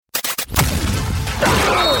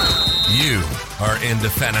are into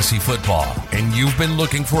fantasy football, and you've been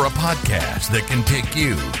looking for a podcast that can take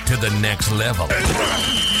you to the next level.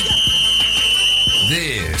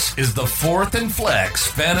 This is the Fourth and Flex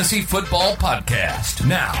Fantasy Football Podcast.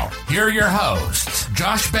 Now, here are your hosts,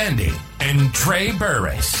 Josh Bandy and Trey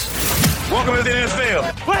Burris. Welcome to the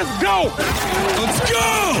NFL. Let's go! Let's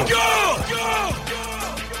go! Go! Go!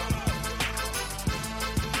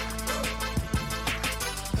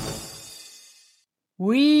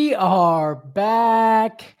 We are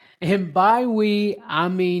back, and by we, I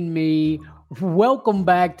mean me. Welcome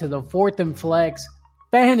back to the Fourth and Flex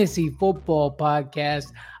Fantasy Football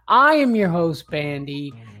Podcast. I am your host,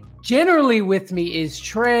 Bandy. Generally with me is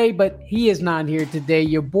Trey, but he is not here today.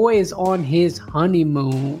 Your boy is on his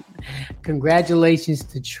honeymoon. Congratulations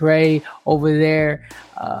to Trey over there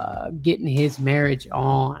getting his marriage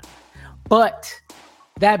on. But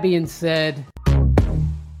that being said,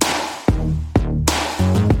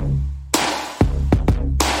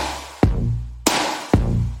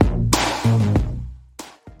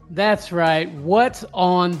 that's right. What's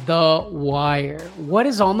on the wire? What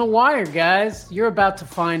is on the wire, guys? You're about to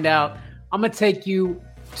find out. I'm going to take you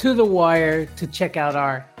to the wire to check out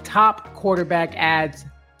our top quarterback ads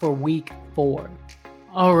for week 4.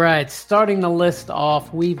 All right, starting the list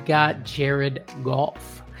off, we've got Jared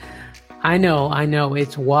Goff. I know,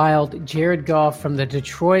 it's wild. Jared Goff from the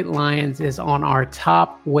Detroit Lions is on our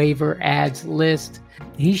top waiver ads list.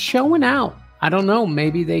 He's showing out. I don't know,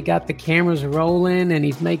 maybe they got the cameras rolling and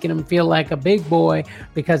he's making him feel like a big boy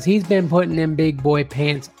because he's been putting them big boy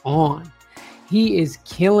pants on. He is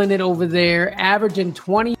killing it over there, averaging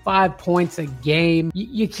 25 points a game.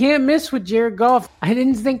 You can't miss with Jared Goff. I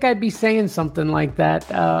didn't think I'd be saying something like that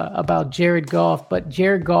about Jared Goff, but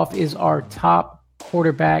Jared Goff is our top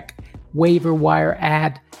quarterback waiver wire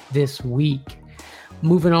ad this week.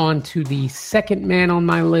 Moving on to the second man on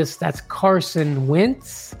my list, that's Carson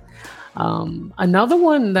Wentz. Another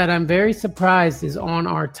one that I'm very surprised is on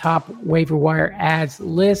our top waiver wire ads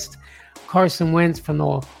list. Carson Wentz from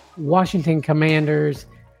the Washington Commanders.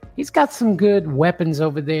 He's got some good weapons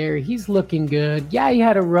over there. He's looking good. Yeah, he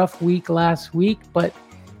had a rough week last week, but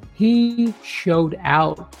he showed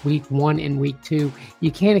out week 1 and week 2.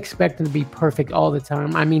 You can't expect him to be perfect all the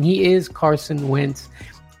time. I mean, he is Carson Wentz.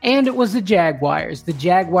 And it was the Jaguars. The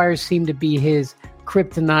Jaguars seem to be his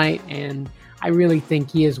kryptonite, and I really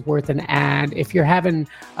think he is worth an ad. If you're having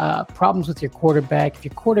problems with your quarterback, if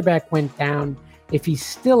your quarterback went down, if he's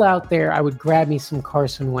still out there, I would grab me some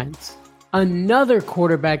Carson Wentz. Another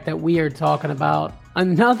quarterback that we are talking about,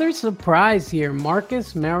 another surprise here,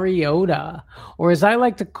 Marcus Mariota, or as I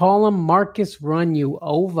like to call him, Marcus Run You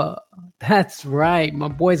Over. That's right. My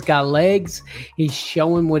boy's got legs. He's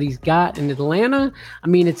showing what he's got in Atlanta. I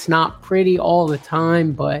mean, it's not pretty all the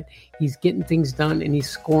time, but he's getting things done and he's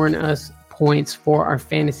scoring us points for our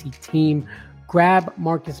fantasy team. Grab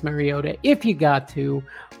Marcus Mariota if you got to.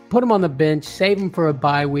 Put him on the bench. Save him for a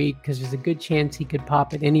bye week because there's a good chance he could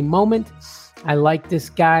pop at any moment. I like this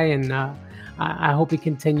guy, and I hope he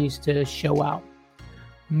continues to show out.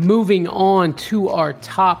 Moving on to our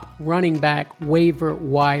top running back waiver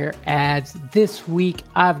wire ads. This week,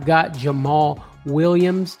 I've got Jamal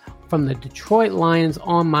Williams from the Detroit Lions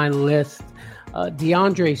on my list.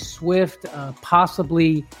 DeAndre Swift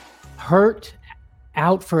possibly hurt,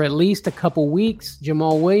 out for at least a couple weeks.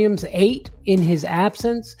 Jamal Williams, 8 in his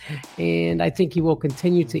absence, and I think he will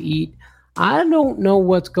continue to eat. I don't know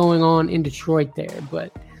what's going on in Detroit there,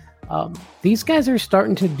 but these guys are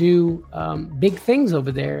starting to do big things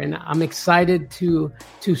over there, and I'm excited to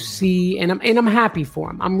see, and I'm happy for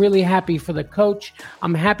him. I'm really happy for the coach.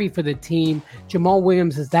 I'm happy for the team. Jamal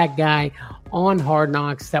Williams is that guy on Hard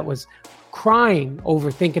Knocks that was crying over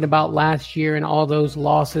thinking about last year and all those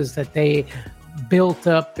losses that they built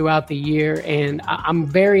up throughout the year, and I'm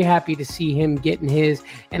very happy to see him getting his,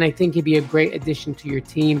 and I think he'd be a great addition to your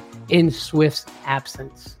team in Swift's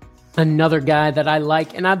absence. Another guy that I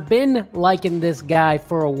like, and I've been liking this guy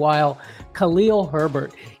for a while, Khalil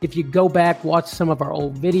Herbert. If you go back, watch some of our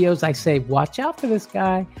old videos, I say, watch out for this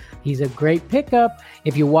guy. He's a great pickup.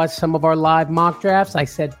 If you watch some of our live mock drafts, I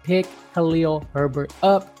said, pick Khalil Herbert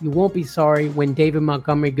up. You won't be sorry when David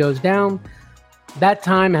Montgomery goes down. That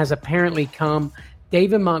time has apparently come.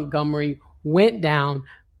 David Montgomery went down,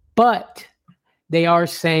 but they are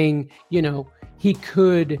saying, he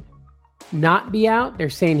could not be out. They're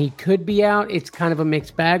saying he could be out. It's kind of a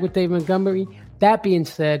mixed bag with David Montgomery. That being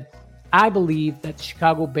said, I believe that the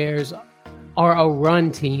Chicago Bears are a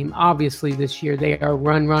run team. Obviously, this year they are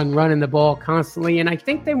running the ball constantly, and I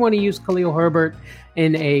think they want to use Khalil Herbert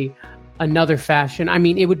in a another fashion. I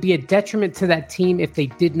mean, it would be a detriment to that team if they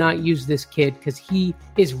did not use this kid because he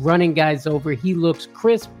is running guys over. He looks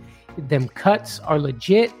crisp. Them cuts are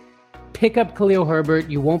legit. Pick up Khalil Herbert.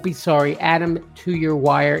 You won't be sorry. Add him to your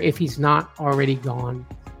wire if he's not already gone.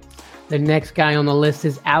 The next guy on the list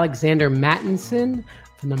is Alexander Mattinson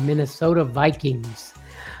from the Minnesota Vikings.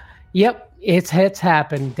 Yep. It's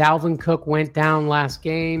happened. Dalvin Cook went down last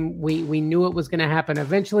game. We knew it was going to happen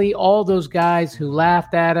eventually. All those guys who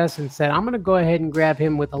laughed at us and said, I'm going to go ahead and grab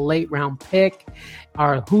him with a late round pick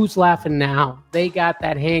are who's laughing now? They got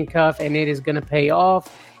that handcuff and it is going to pay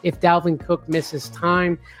off. If Dalvin Cook misses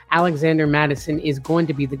time, Alexander Madison is going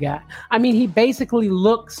to be the guy. I mean, he basically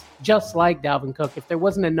looks just like Dalvin Cook. If there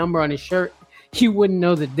wasn't a number on his shirt, you wouldn't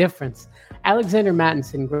know the difference. Alexander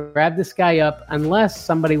Mattinson, grab this guy up unless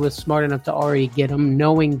somebody was smart enough to already get him,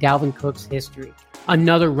 knowing Dalvin Cook's history.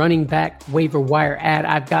 Another running back waiver wire ad,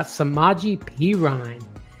 I've got Samaje Perine.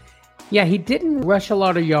 Yeah, he didn't rush a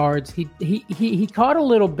lot of yards. He caught a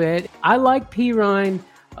little bit. I like Perine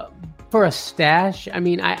for a stash. I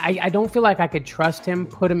mean, I don't feel like I could trust him,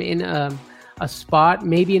 put him in a spot,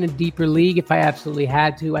 maybe in a deeper league. If I absolutely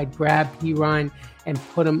had to, I'd grab Perine and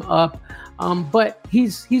put him up. But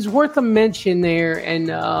he's worth a mention there and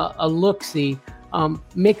a look-see.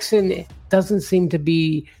 Mixon doesn't seem to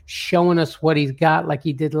be showing us what he's got like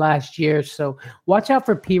he did last year. So watch out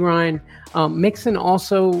for Perine. Mixon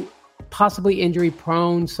also possibly injury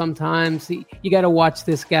prone sometimes. You got to watch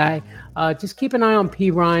this guy. Just keep an eye on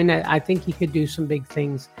Perine. I think he could do some big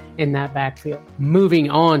things in that backfield. Moving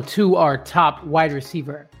on to our top wide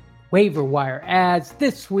receiver waiver wire ads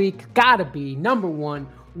this week, gotta be number one,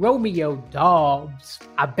 Romeo Doubs.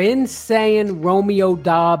 I've been saying Romeo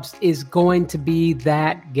Doubs is going to be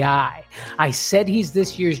that guy. I said he's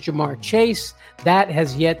this year's Jamar Chase. That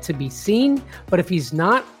has yet to be seen. But if he's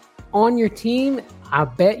not on your team, I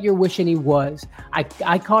bet you're wishing he was. I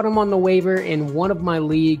caught him on the waiver in one of my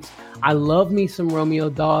leagues. I love me some Romeo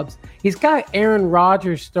Doubs. He's got Aaron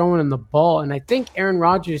Rodgers throwing him the ball, and I think Aaron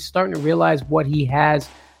Rodgers is starting to realize what he has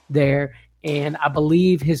there. And I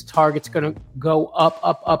believe his target's going to go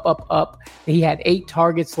up. He had 8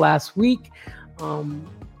 targets last week.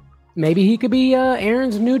 Maybe he could be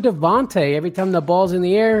Aaron's new Devontae. Every time the ball's in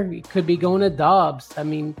the air, he could be going to Doubs. I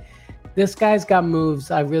mean, this guy's got moves.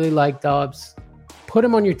 I really like Doubs. Put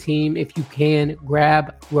him on your team if you can.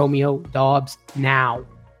 Grab Romeo Doubs now.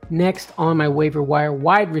 Next on my waiver wire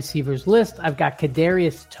wide receivers list, I've got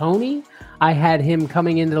Kadarius Toney. I had him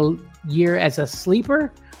coming into the year as a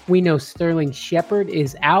sleeper. We know Sterling Shepard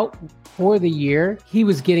is out for the year. He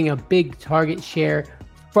was getting a big target share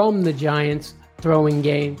from the Giants throwing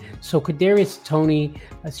game. So Kadarius Toney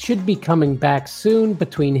should be coming back soon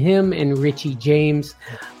between him and Richie James.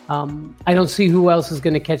 I don't see who else is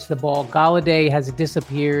going to catch the ball. Galladay has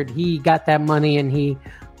disappeared. He got that money and he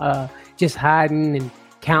just hiding and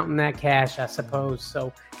counting that cash, I suppose.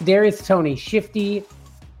 So Kadarius Toney, shifty,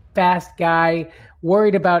 fast guy,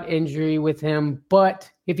 worried about injury with him, but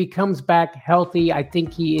if he comes back healthy, I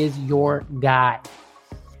think he is your guy.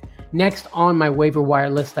 Next on my waiver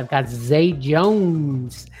wire list, I've got Zay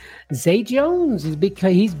Jones. Zay Jones is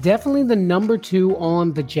because he's definitely the number 2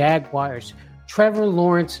 on the Jaguars. Trevor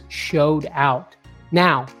Lawrence showed out.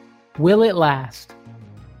 Now, will it last?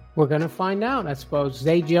 We're going to find out, I suppose.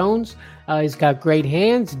 Zay Jones, he's got great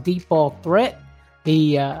hands, deep ball threat.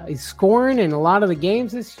 He's scoring in a lot of the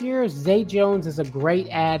games this year. Zay Jones is a great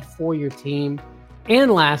ad for your team.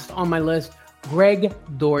 And last on my list, Greg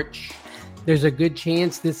Dortch. There's a good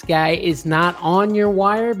chance this guy is not on your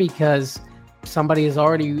wire because somebody has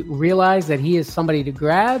already realized that he is somebody to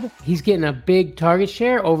grab. He's getting a big target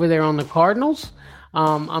share over there on the Cardinals.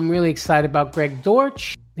 I'm really excited about Greg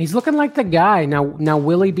Dortch. He's looking like the guy. Now,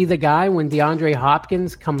 will he be the guy when DeAndre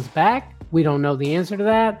Hopkins comes back? We don't know the answer to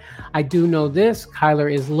that. I do know this.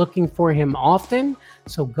 Kyler is looking for him often.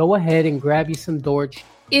 So go ahead and grab you some Dortch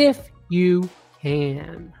if you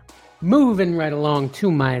can. Moving right along to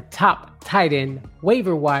my top tight end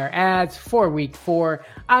waiver wire ads for week 4.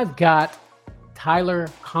 I've got Tyler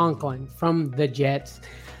Conklin from the Jets.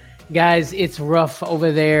 Guys, it's rough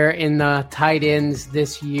over there in the tight ends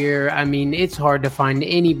this year. I mean, it's hard to find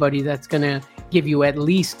anybody that's going to give you at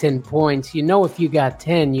least 10 points. You know, if you got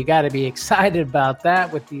 10, you got to be excited about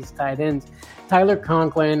that with these tight ends. Tyler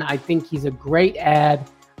Conklin, I think he's a great ad.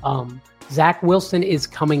 Zach Wilson is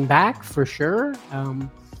coming back for sure.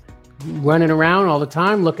 Running around all the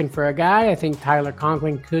time looking for a guy. I think Tyler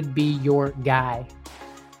Conklin could be your guy.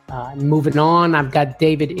 Moving on, I've got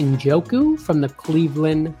David Njoku from the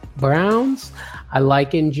Cleveland Browns. I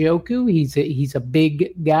like Njoku. He's a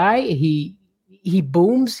big guy. he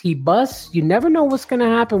booms, he busts. You never know what's going to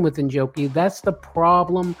happen with Njoku. That's the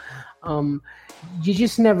problem. You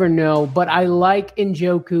just never know. But I like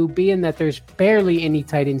Njoku, being that there's barely any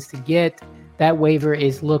tight ends to get. That waiver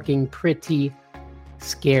is looking pretty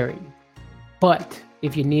scary. But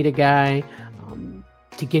if you need a guy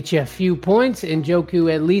to get you a few points,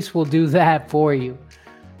 Njoku at least will do that for you.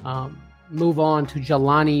 Move on to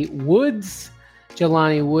Jelani Woods.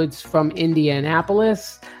 Jelani Woods from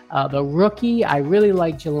Indianapolis. The rookie, I really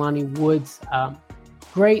like Jelani Woods.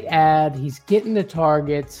 Great ad. He's getting the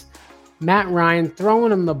targets. Matt Ryan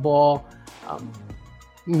throwing him the ball.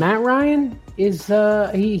 Matt Ryan is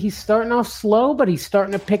he's starting off slow, but he's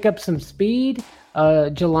starting to pick up some speed.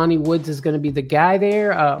 Jelani Woods is going to be the guy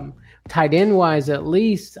there. Tight end wise, at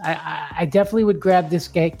least, I definitely would grab this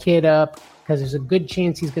kid up because there's a good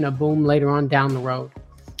chance he's going to boom later on down the road.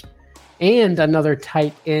 And another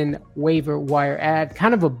tight end waiver wire ad,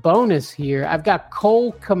 kind of a bonus here. I've got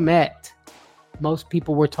Cole Kmet. Most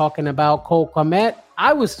people were talking about Cole Kmet.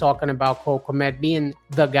 I was talking about Cole Kmet being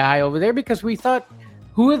the guy over there because we thought,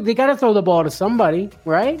 they got to throw the ball to somebody,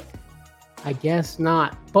 right? I guess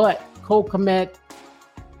not. But Cole Kmet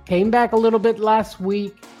came back a little bit last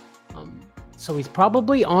week. So he's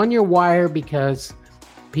probably on your wire because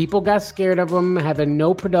people got scared of him, having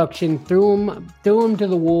no production, threw him to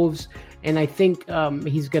the Wolves. And I think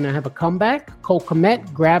he's going to have a comeback. Cole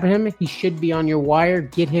Kmet, grab him. He should be on your wire.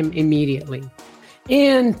 Get him immediately.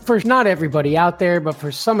 And for not everybody out there, but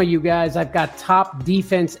for some of you guys, I've got top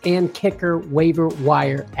defense and kicker waiver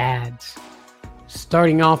wire ads.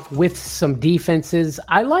 Starting off with some defenses,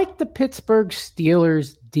 I like the Pittsburgh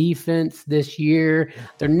Steelers defense this year.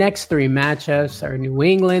 Their next three matchups are New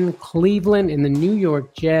England, Cleveland, and the New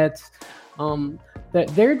York Jets.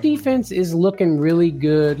 Their defense is looking really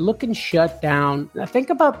good, looking shut down. Now think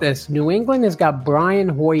about this. New England has got Brian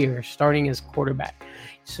Hoyer starting as quarterback.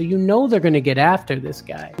 So you know they're going to get after this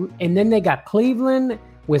guy. And then they got Cleveland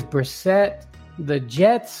with Brissett, the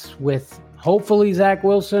Jets with hopefully Zach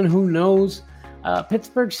Wilson, who knows.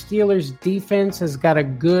 Pittsburgh Steelers defense has got a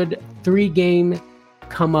good 3-game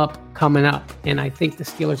coming up. And I think the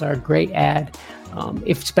Steelers are a great ad,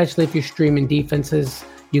 especially if you're streaming defenses.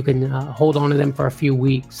 You can hold on to them for a few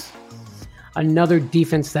weeks. Another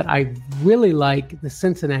defense that I really like, the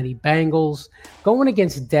Cincinnati Bengals, going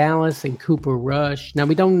against Dallas and Cooper Rush. Now,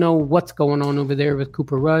 we don't know what's going on over there with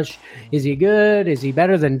Cooper Rush. Is he good? Is he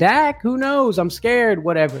better than Dak? Who knows? I'm scared.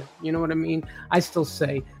 Whatever. You know what I mean? I still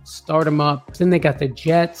say start him up. Then they got the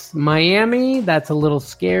Jets. Miami, that's a little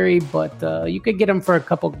scary, but you could get them for a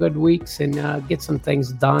couple good weeks and get some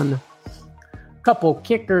things done. Couple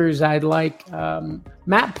kickers I like.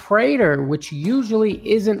 Matt Prater, which usually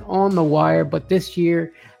isn't on the wire, but this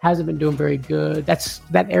year hasn't been doing very good. That's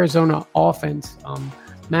that Arizona offense.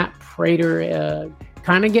 Matt Prater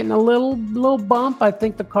kind of getting a little bump. I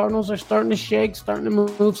think the Cardinals are starting to shake, starting to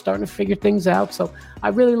move, starting to figure things out. So I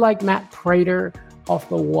really like Matt Prater off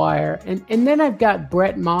the wire. And then I've got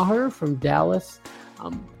Brett Maher from Dallas.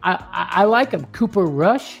 I like him. Cooper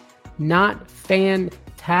Rush, not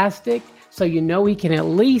fantastic. So you know he can at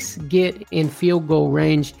least get in field goal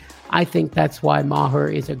range. I think that's why Maher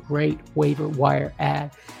is a great waiver wire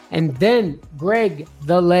ad. And then Greg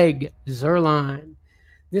the Leg Zuerlein.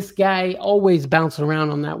 This guy always bouncing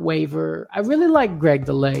around on that waiver. I really like Greg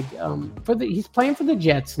the Leg. He's playing for the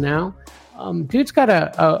Jets now. Dude's got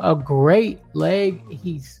a great leg.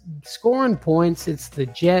 He's scoring points. It's the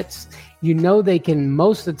Jets. You know they can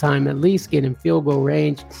most of the time at least get in field goal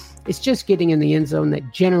range. It's just getting in the end zone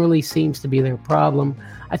that generally seems to be their problem.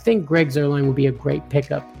 I think Greg Zuerlein will be a great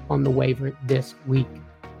pickup on the waiver this week.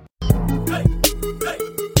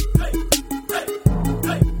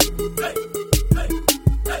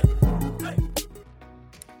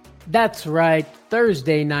 That's right.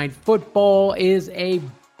 Thursday Night Football is a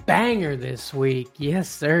banger this week. Yes,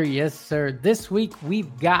 sir. Yes, sir. This week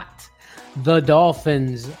we've got the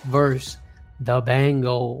Dolphins versus the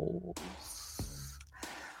Bengals.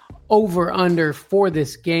 Over under for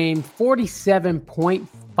this game,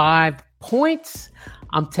 47.5 points.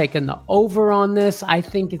 I'm taking the over on this. I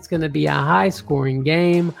think it's going to be a high-scoring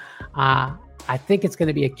game. I think it's going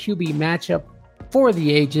to be a QB matchup for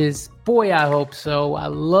the ages. Boy, I hope so. I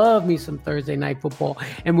love me some Thursday Night Football.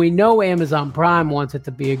 And we know Amazon Prime wants it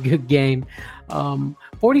to be a good game.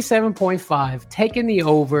 47.5, taking the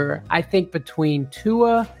over. I think between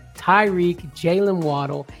Tua, Tyreek, Jalen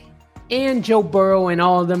Waddle, and Joe Burrow and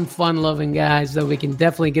all of them fun-loving guys, though we can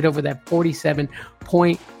definitely get over that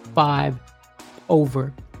 47.5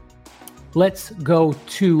 over. Let's go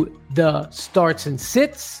to the starts and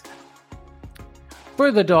sits. For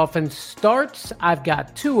the Dolphins starts, I've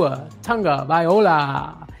got Tua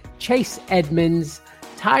Tagovailoa, Chase Edmonds,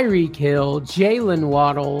 Tyreek Hill, Jalen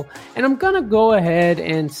Waddle, and I'm going to go ahead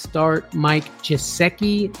and start Mike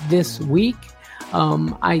Gesicki this week.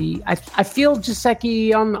 I feel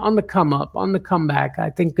Gesicki on the come up, on the comeback. I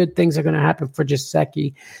think good things are going to happen for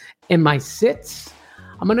Gesicki. In my sits,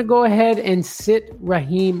 I'm going to go ahead and sit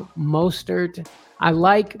Raheem Mostert. I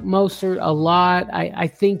like Mostert a lot. I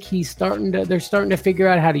think they're starting to figure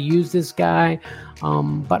out how to use this guy.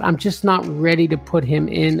 But I'm just not ready to put him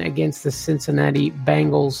in against the Cincinnati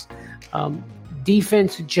Bengals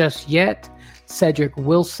defense just yet. Cedric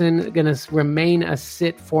Wilson going to remain a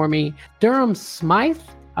sit for me. Durham Smythe,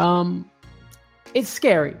 it's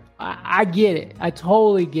scary. I get it. I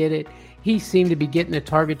totally get it. He seemed to be getting a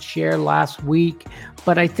target share last week,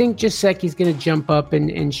 but I think Gesicki's going to jump up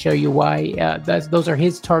and show you why. Those are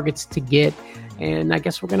his targets to get, and I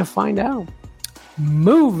guess we're going to find out.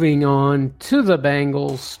 Moving on to the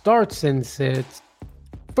Bengals, starts and sits.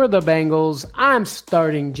 For the Bengals, I'm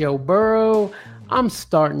starting Joe Burrow. I'm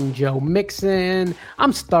starting Joe Mixon.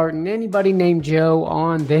 I'm starting anybody named Joe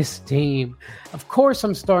on this team. Of course,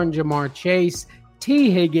 I'm starting Jamar Chase,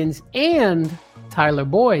 T. Higgins, and Tyler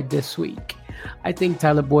Boyd this week. I think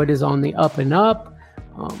Tyler Boyd is on the up and up.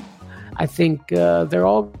 I think they're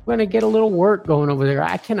all going to get a little work going over there.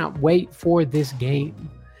 I cannot wait for this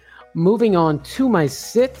game. Moving on to my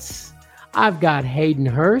sits, I've got Hayden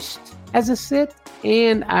Hurst as a sit,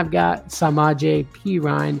 and I've got Samaje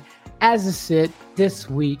Perine as a sit this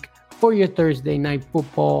week for your Thursday Night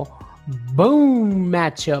Football boom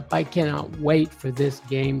matchup. I cannot wait for this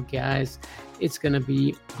game, guys. It's going to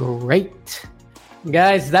be great.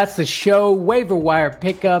 Guys, that's the show. Waiver wire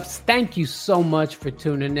pickups. Thank you so much for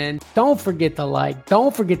tuning in. Don't forget to like.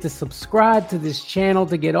 Don't forget to subscribe to this channel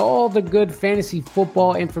to get all the good fantasy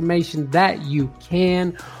football information that you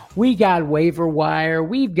can. We got waiver wire.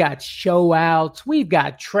 We've got show outs. We've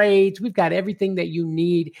got trades. We've got everything that you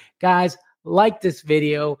need. Guys, like this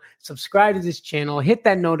video, subscribe to this channel, hit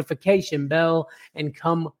that notification bell, and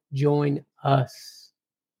come join us.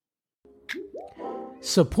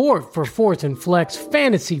 Support for Fourth and Flex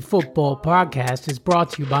Fantasy Football Podcast is brought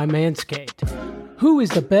to you by Manscaped. Who is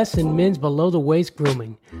the best in men's below-the-waist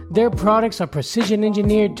grooming? Their products are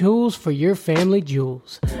precision-engineered tools for your family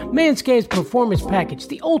jewels. Manscaped's Performance Package,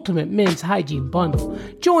 the ultimate men's hygiene bundle.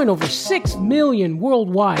 Join over 6 million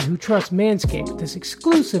worldwide who trust Manscaped with this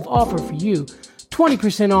exclusive offer for you.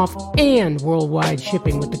 20% off and worldwide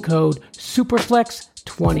shipping with the code SUPERFLEX20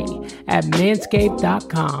 at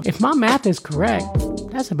manscaped.com. If my math is correct,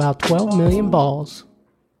 that's about 12 million balls.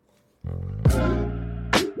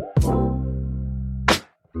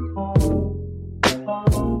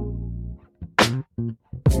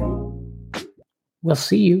 We'll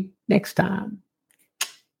see you next time.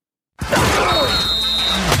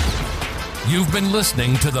 You've been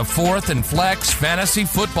listening to the Fourth and Flex Fantasy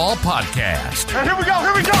Football Podcast. And here we go.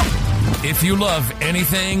 If you love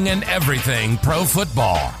anything and everything pro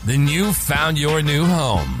football, then you've found your new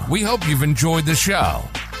home. We hope you've enjoyed the show.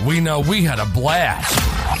 We know we had a blast.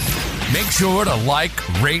 Make sure to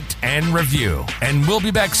like, rate, and review. And we'll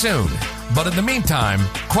be back soon. But in the meantime,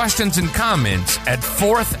 questions and comments at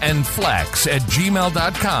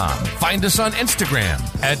fourthandflex@gmail.com. Find us on Instagram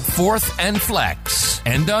at fourthandflex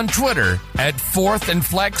and on Twitter at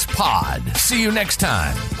fourthandflexpod. See you next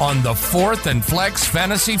time on the Fourth and Flex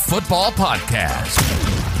Fantasy Football Podcast.